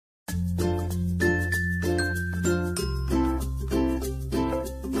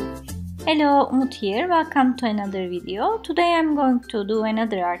Hello, Umut here. Welcome to another video. Today I'm going to do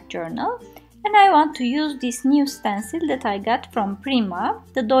another art journal and I want to use this new stencil that I got from Prima,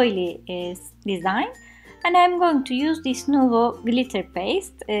 the Doily design, and I'm going to use this Nuvo glitter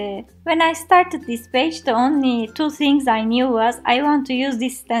paste. When I started this page, the only two things I knew was I want to use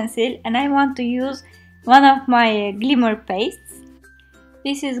this stencil and I want to use one of my glimmer pastes.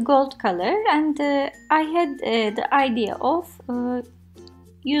 This is gold color and I had the idea of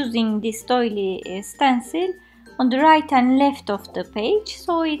using this Doily stencil on the right and left of the page,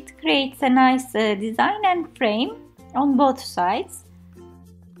 so it creates a nice design and frame on both sides.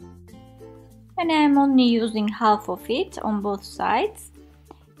 And I am only using half of it on both sides.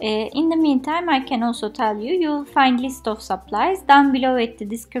 In the meantime, I can also tell you, you'll find list of supplies down below at the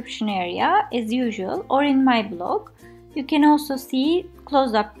description area as usual, or in my blog. You can also see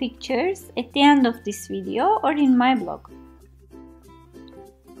close-up pictures at the end of this video or in my blog.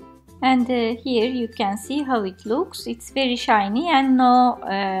 And here you can see how it looks. It's very shiny and no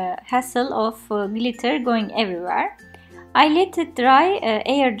hassle of glitter going everywhere. I let it dry,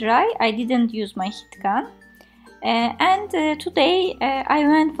 air dry. I didn't use my heat gun. Today I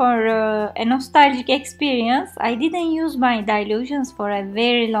went for a nostalgic experience. I didn't use my Dylusions for a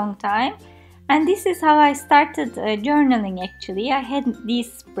very long time. And this is how I started journaling actually. I had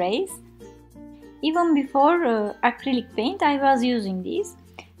these sprays. Even before acrylic paint I was using these.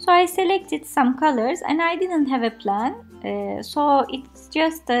 So I selected some colors and I didn't have a plan, so it's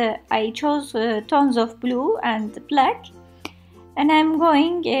just I chose tones of blue and black and I'm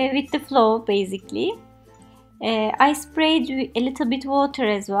going with the flow basically. I sprayed a little bit water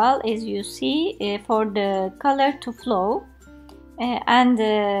as well, as you see, for the color to flow, and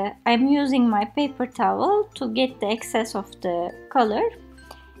I'm using my paper towel to get the excess of the color.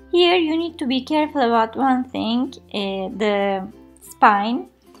 Here you need to be careful about one thing, the spine.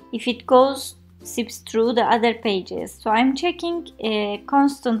 If it seeps through the other pages. So I'm checking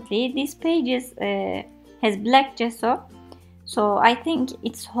constantly. This pages has black gesso, so I think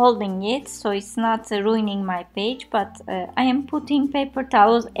it's holding it, so it's not ruining my page, but I am putting paper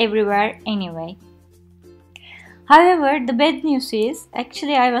towels everywhere anyway. However, the bad news is,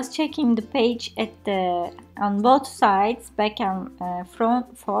 actually I was checking the page on both sides, back and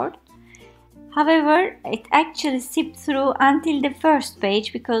forth. However, it actually seeped through until the first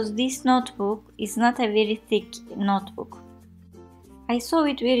page because this notebook is not a very thick notebook. I saw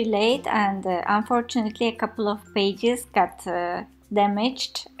it very late and unfortunately a couple of pages got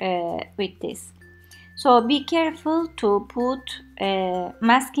damaged with this. So be careful to put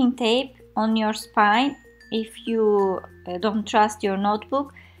masking tape on your spine if you don't trust your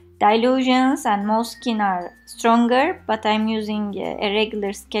notebook. Dylusions and Moleskine are stronger, but I'm using a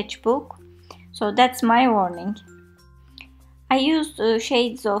regular sketchbook. So that's my warning. I used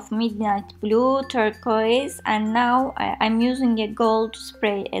shades of midnight blue, turquoise, and now I'm using a gold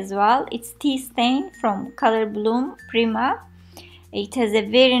spray as well. It's Tea Stain from Color Bloom Prima. It has a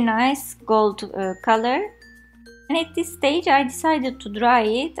very nice gold color. And at this stage I decided to dry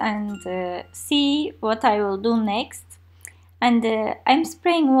it and see what I will do next. And I'm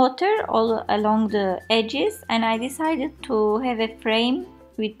spraying water all along the edges, and I decided to have a frame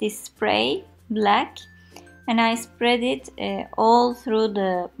with this spray, black, and I spread it all through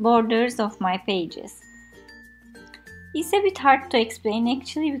the borders of my pages. It's a bit hard to explain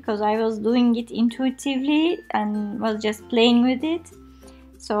actually because I was doing it intuitively and was just playing with it.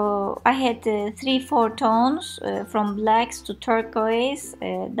 So I had 3-4 tones from blacks to turquoise,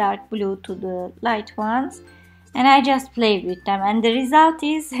 dark blue to the light ones, and I just played with them, and the result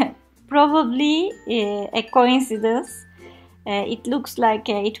is probably a coincidence. It looks like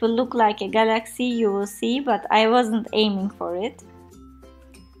it will look like a galaxy, you will see, but I wasn't aiming for it.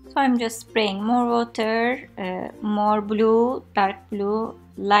 So I'm just spraying more water, more blue, dark blue,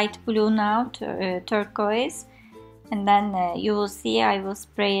 light blue now, turquoise, and then you will see I will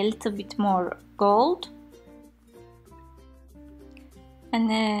spray a little bit more gold.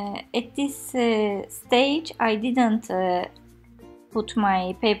 And at this stage I didn't put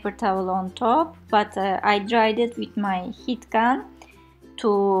my paper towel on top, but I dried it with my heat gun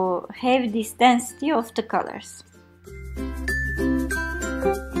to have this density of the colors.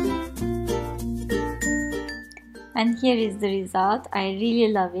 And here is the result. I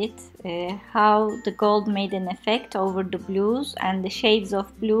really love it, how the gold made an effect over the blues and the shades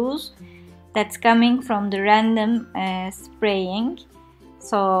of blues that's coming from the random spraying.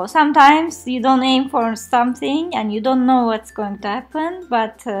 So sometimes you don't aim for something and you don't know what's going to happen,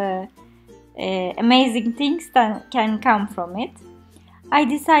 but amazing things can come from it. I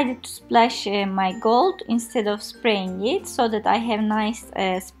decided to splash my gold instead of spraying it so that I have nice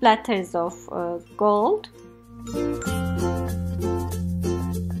splatters of gold.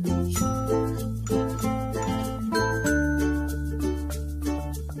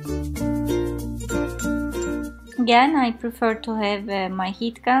 Again, I prefer to have my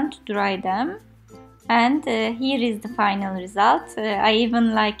heat gun to dry them. And here is the final result. I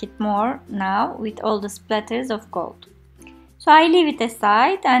even like it more now with all the splatters of gold. So I leave it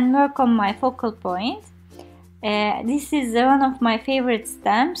aside and work on my focal point. This is one of my favorite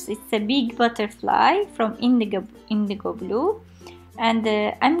stamps. It's a big butterfly from IndigoBlu. And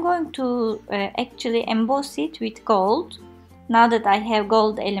I'm going to actually emboss it with gold now that I have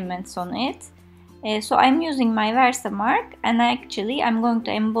gold elements on it. So I'm using my Versamark and I'm going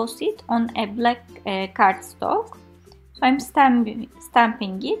to emboss it on a black cardstock. So I'm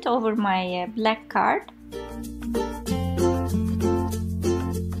stamping it over my black card.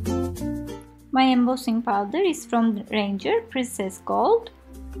 My embossing powder is from Ranger Princess Gold.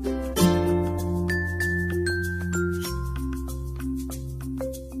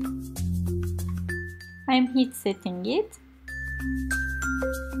 I'm heat setting it.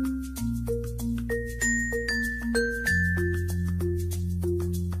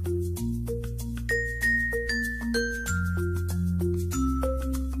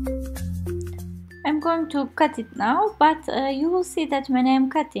 I'm going to cut it now, but you will see that when I am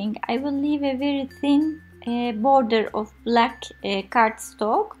cutting, I will leave a very thin border of black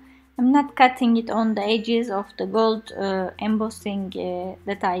cardstock. I'm not cutting it on the edges of the gold embossing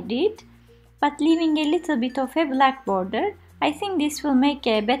that I did, but leaving a little bit of a black border. I think this will make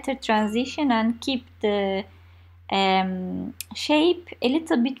a better transition and keep the shape a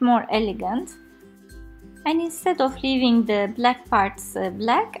little bit more elegant. And instead of leaving the black parts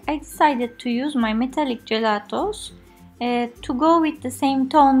black, I decided to use my metallic gelatos to go with the same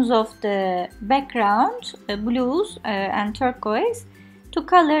tones of the background, blues and turquoise, to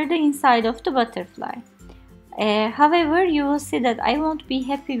color the inside of the butterfly. However, you will see that I won't be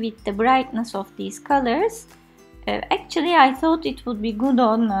happy with the brightness of these colors. Actually, I thought it would be good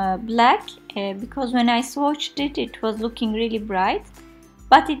on black because when I swatched it, it was looking really bright.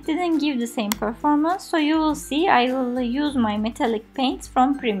 But it didn't give the same performance, so you will see I will use my metallic paints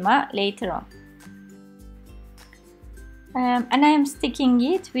from Prima later on. And I am sticking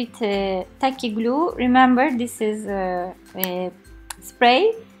it with tacky glue. Remember, this is a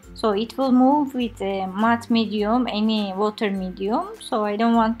spray, so it will move with a matte medium, any water medium, so I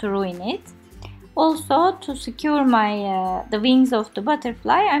don't want to ruin it. Also, to secure my the wings of the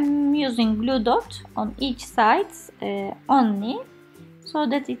butterfly, I'm using glue dot on each side only, so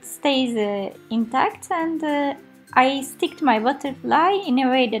that it stays intact, and I sticked my butterfly in a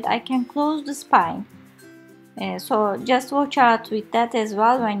way that I can close the spine. So just watch out with that as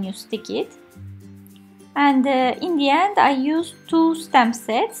well when you stick it. And in the end, I used two stamp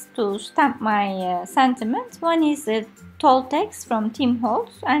sets to stamp my sentiments. One is a tall text from Tim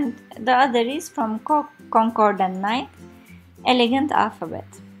Holtz, and the other is from Concord and Knight, Elegant Alphabet.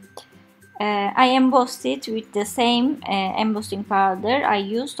 I embossed it with the same embossing powder I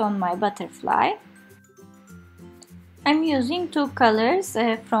used on my butterfly. I'm using two colors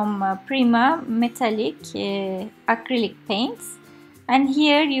from Prima Metalliqe acrylic paints, and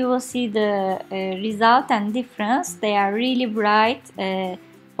here you will see the result and difference. They are really bright,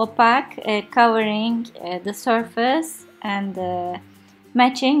 opaque, covering the surface and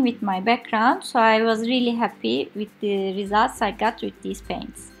matching with my background, so I was really happy with the results I got with these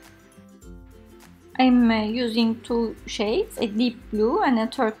paints. I'm using two shades, a deep blue and a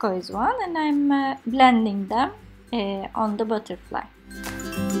turquoise one, and I'm blending them on the butterfly.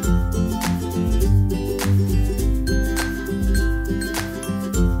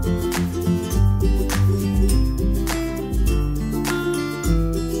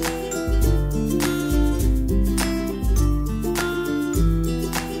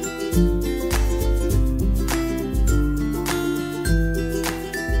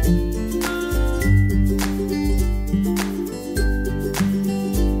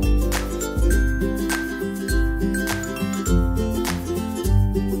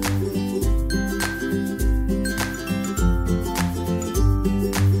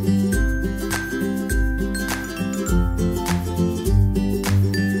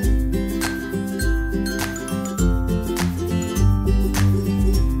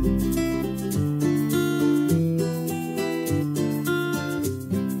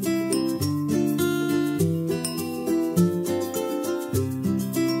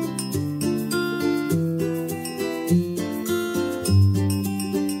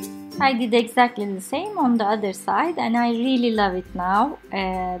 I did exactly the same on the other side, and I really love it now.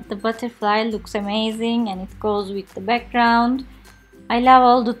 The butterfly looks amazing and it goes with the background. I love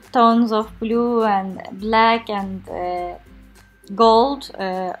all the tones of blue and black and gold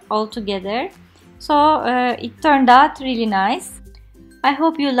all together. So it turned out really nice. I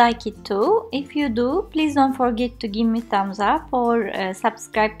hope you like it too. If you do, please don't forget to give me thumbs up or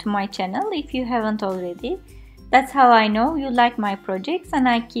subscribe to my channel if you haven't already. That's how I know you like my projects and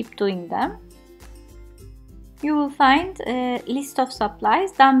I keep doing them. You will find a list of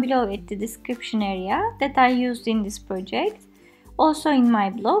supplies down below at the description area that I used in this project. Also in my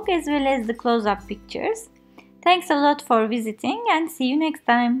blog, as well as the close-up pictures. Thanks a lot for visiting and see you next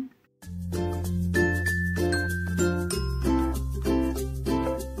time.